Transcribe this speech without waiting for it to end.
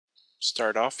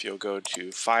start off, you'll go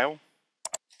to File,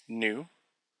 New,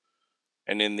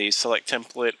 and in the Select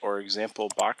Template or Example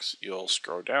box, you'll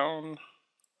scroll down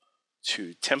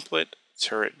to Template,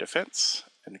 Turret Defense,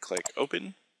 and click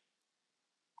Open.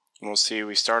 And we'll see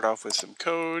we start off with some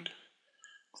code.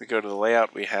 If we go to the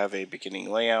layout, we have a beginning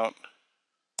layout.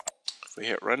 If we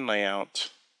hit Run Layout,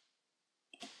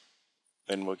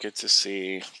 then we'll get to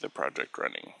see the project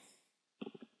running.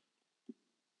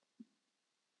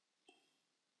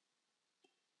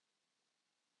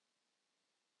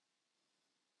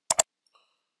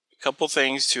 A couple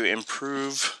things to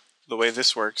improve the way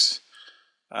this works.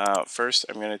 First,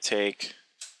 I'm going to take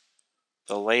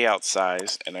the layout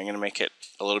size and I'm going to make it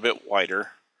a little bit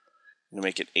wider. I'm going to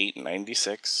make it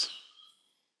 896.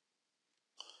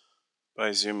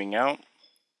 By zooming out,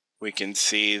 we can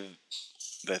see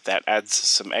that adds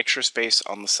some extra space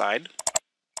on the side.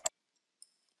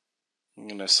 I'm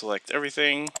going to select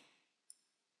everything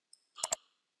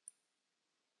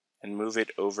and move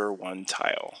it over one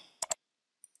tile.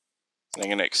 I'm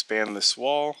going to expand this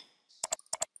wall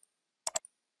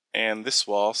and this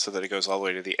wall so that it goes all the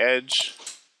way to the edge,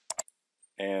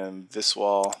 and this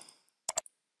wall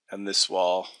and this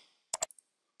wall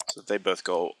so that they both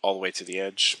go all the way to the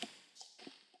edge.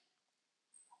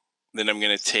 Then I'm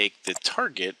going to take the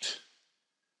target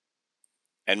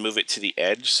and move it to the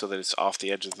edge so that it's off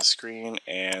the edge of the screen,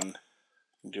 and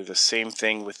do the same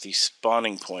thing with the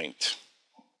spawning point.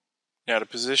 Now, to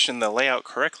position the layout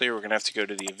correctly, we're going to have to go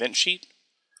to the event sheet,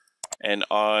 and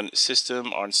on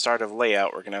System, on Start of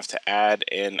Layout, we're going to have to add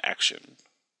an action.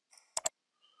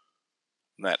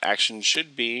 And that action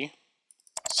should be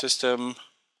System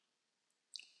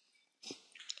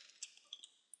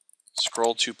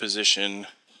scroll to position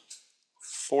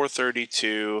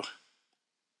 432,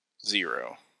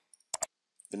 0.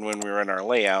 Then when we run our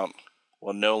layout,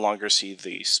 we'll no longer see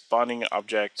the spawning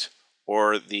object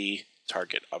or the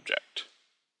target object.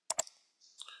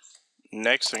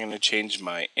 Next, I'm going to change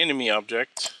my enemy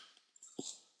object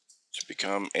to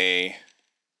become a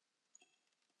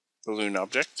balloon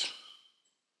object.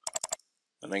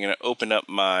 And I'm going to open up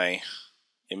my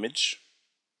image.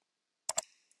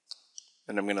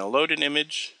 Then I'm going to load an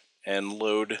image and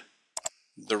load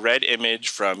the red image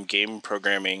from Game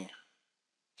Programming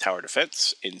Tower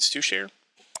Defense in StuShare.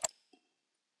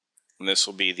 And this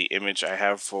will be the image I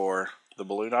have for the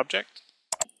balloon object.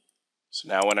 So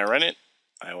now when I run it,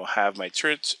 I will have my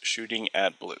turrets shooting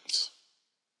at balloons.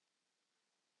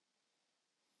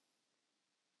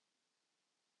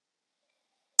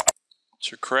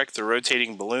 To correct the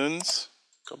rotating balloons,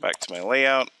 go back to my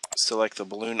layout, select the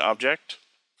balloon object.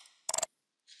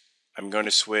 I'm going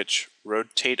to switch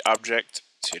rotate object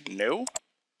to no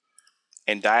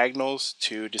and diagonals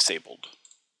to disabled.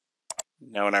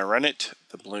 Now when I run it,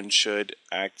 the balloon should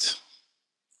act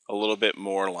a little bit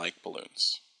more like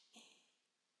balloons.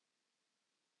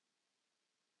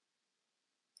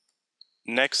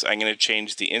 Next, I'm going to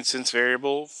change the instance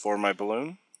variable for my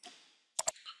balloon.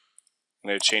 I'm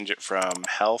going to change it from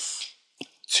health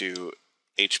to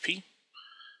HP,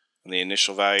 and the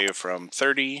initial value from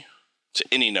 30 to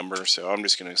any number, so I'm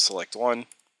just going to select 1.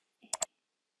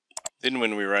 Then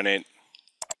when we run it,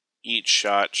 each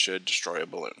shot should destroy a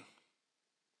balloon.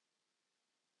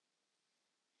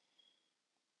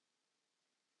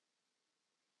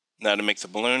 Now to make the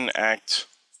balloon act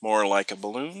more like a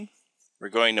balloon, we're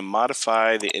going to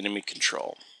modify the enemy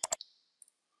control.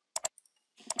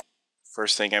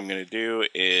 First thing I'm going to do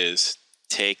is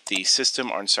take the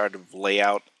System on Start of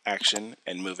Layout action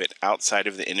and move it outside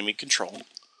of the enemy control.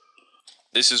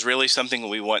 This is really something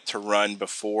we want to run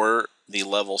before the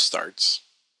level starts,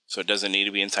 so it doesn't need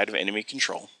to be inside of enemy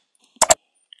control.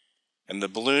 And the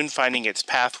balloon finding its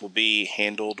path will be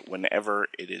handled whenever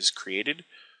it is created,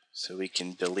 so we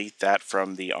can delete that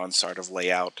from the on Start of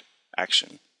Layout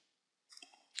action.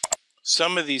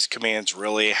 Some of these commands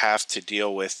really have to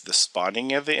deal with the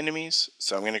spawning of the enemies,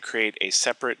 so I'm going to create a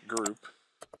separate group,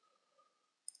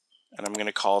 and I'm going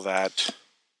to call that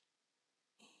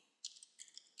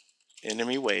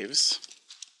enemy waves.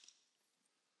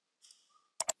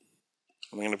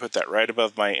 I'm going to put that right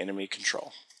above my enemy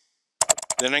control.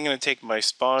 Then I'm going to take my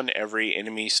spawn every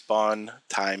enemy spawn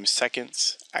times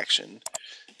seconds action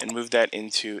and move that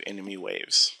into enemy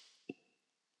waves.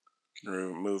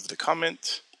 Remove the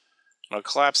comment. I'll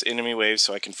collapse enemy waves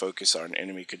so I can focus on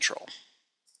enemy control.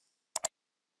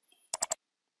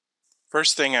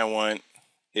 First thing I want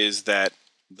is that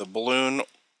the balloon,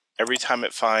 every time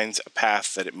it finds a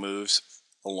path, that it moves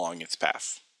along its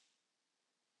path.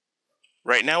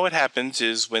 Right now what happens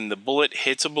is when the bullet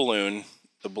hits a balloon,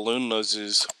 the balloon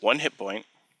loses 1 hit point,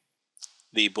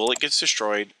 the bullet gets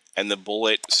destroyed, and the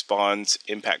bullet spawns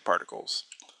impact particles.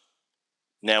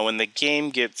 Now when the game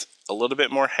gets a little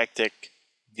bit more hectic,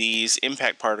 these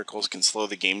impact particles can slow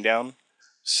the game down.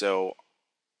 So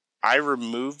I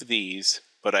removed these,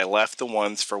 but I left the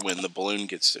ones for when the balloon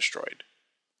gets destroyed.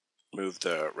 Move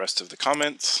the rest of the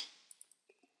comments.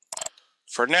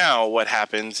 For now, what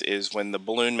happens is when the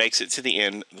balloon makes it to the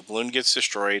end, the balloon gets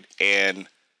destroyed and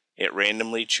it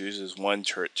randomly chooses one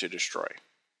turret to destroy.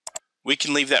 We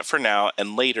can leave that for now,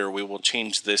 and later we will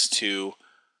change this to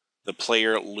the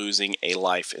player losing a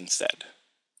life instead.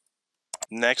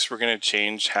 Next, we're going to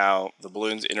change how the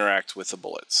balloons interact with the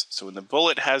bullets. So when the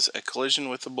bullet has a collision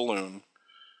with the balloon,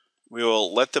 we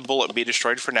will let the bullet be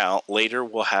destroyed for now. Later,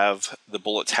 we'll have the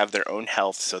bullets have their own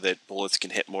health so that bullets can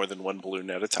hit more than one balloon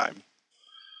at a time.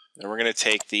 Then we're going to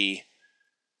take the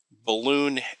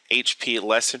balloon HP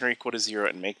less than or equal to 0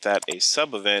 and make that a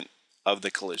sub-event of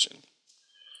the collision.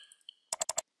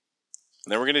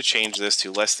 And then we're going to change this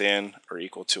to less than or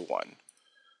equal to 1.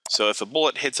 So if a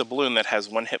bullet hits a balloon that has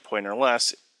 1 hit point or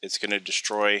less, it's going to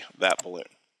destroy that balloon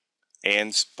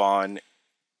and spawn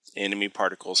enemy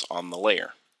particles on the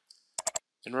layer.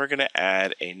 Then we're going to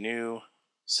add a new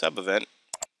sub-event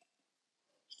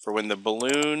for when the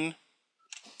balloon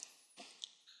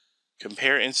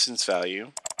compare instance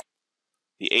value,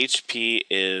 the HP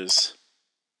is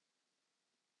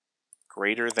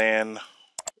greater than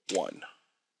 1.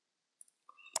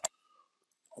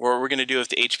 What we're going to do if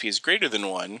the HP is greater than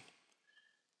 1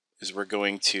 is we're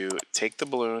going to take the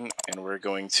balloon and we're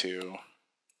going to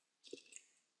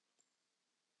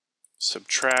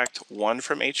subtract 1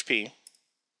 from HP,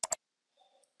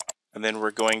 and then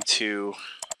we're going to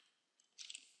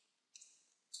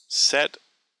set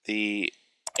the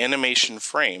animation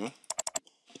frame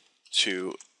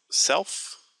to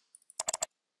self.hp.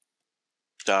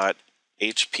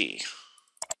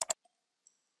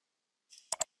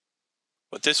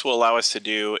 What this will allow us to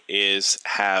do is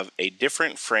have a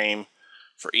different frame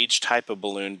for each type of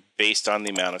balloon based on the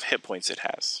amount of hit points it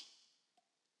has.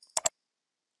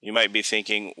 You might be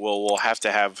thinking, well, we'll have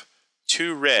to have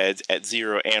 2 reds at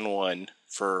 0 and 1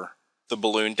 for the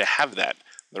balloon to have that.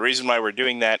 The reason why we're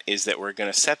doing that is that we're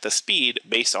going to set the speed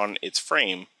based on its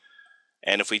frame.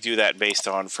 And if we do that based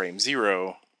on frame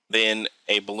 0, then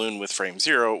a balloon with frame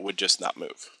 0 would just not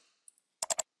move.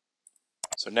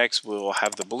 So next we'll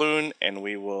have the balloon and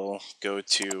we will go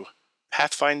to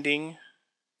pathfinding,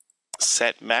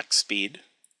 set max speed.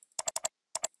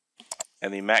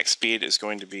 And the max speed is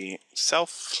going to be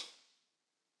self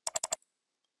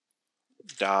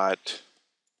dot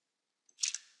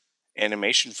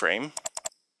animation frame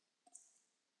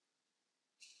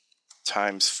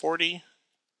times 40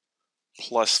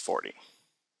 plus 40.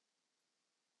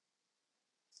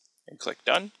 And click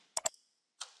done.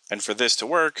 And for this to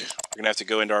work, we're going to have to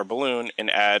go into our balloon and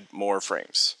add more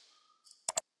frames.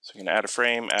 So I'm going to add a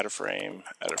frame, add a frame,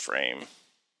 add a frame,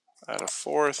 add a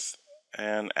fourth,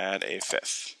 and add a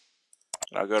fifth.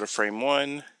 And I'll go to frame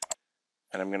 1,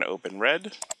 and I'm going to open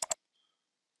red.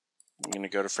 I'm going to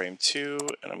go to frame 2,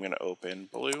 and I'm going to open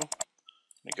blue. I'm going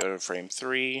to go to frame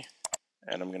 3,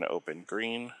 and I'm going to open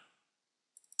green.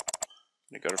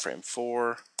 I'm going to go to frame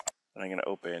 4, and I'm going to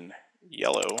open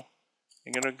yellow.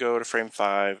 I'm going to go to frame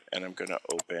 5, and I'm going to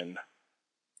open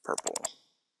purple.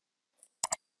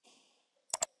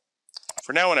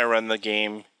 For now, when I run the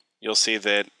game, you'll see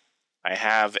that I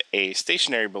have a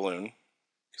stationary balloon,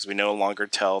 because we no longer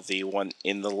tell the one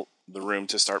in the room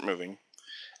to start moving.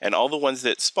 And all the ones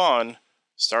that spawn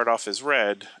start off as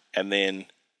red, and then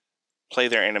play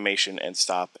their animation and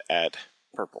stop at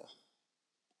purple.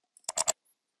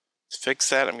 To fix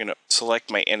that, I'm going to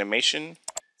select my animation,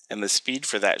 and the speed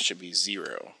for that should be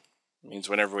 0. It means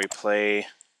whenever we play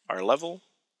our level,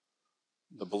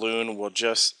 the balloon will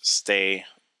just stay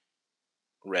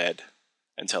red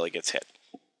until it gets hit.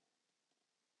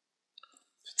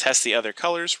 To test the other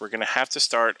colors, we're going to have to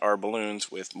start our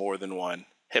balloons with more than 1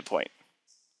 hit point.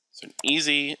 So an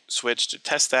easy switch to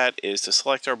test that is to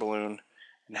select our balloon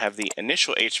and have the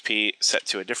initial HP set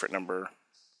to a different number,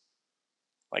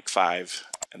 like 5,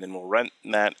 and then we'll run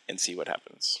that and see what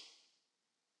happens.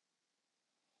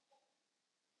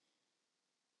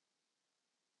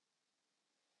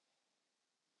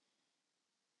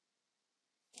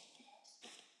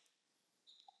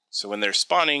 So when they're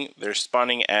spawning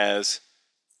as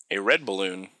a red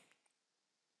balloon,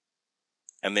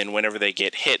 and then whenever they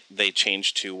get hit, they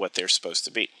change to what they're supposed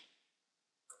to be.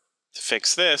 To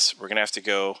fix this, we're going to have to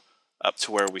go up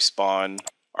to where we spawn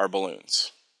our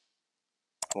balloons.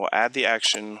 We'll add the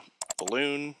action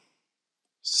balloon,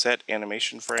 set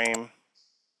animation frame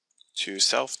to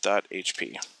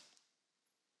self.hp.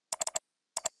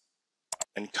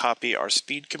 and copy our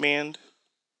speed command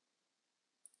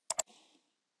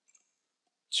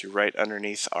to right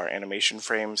underneath our animation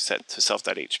frame set to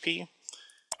self.hp.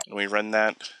 And we run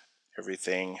that,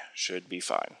 everything should be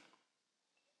fine.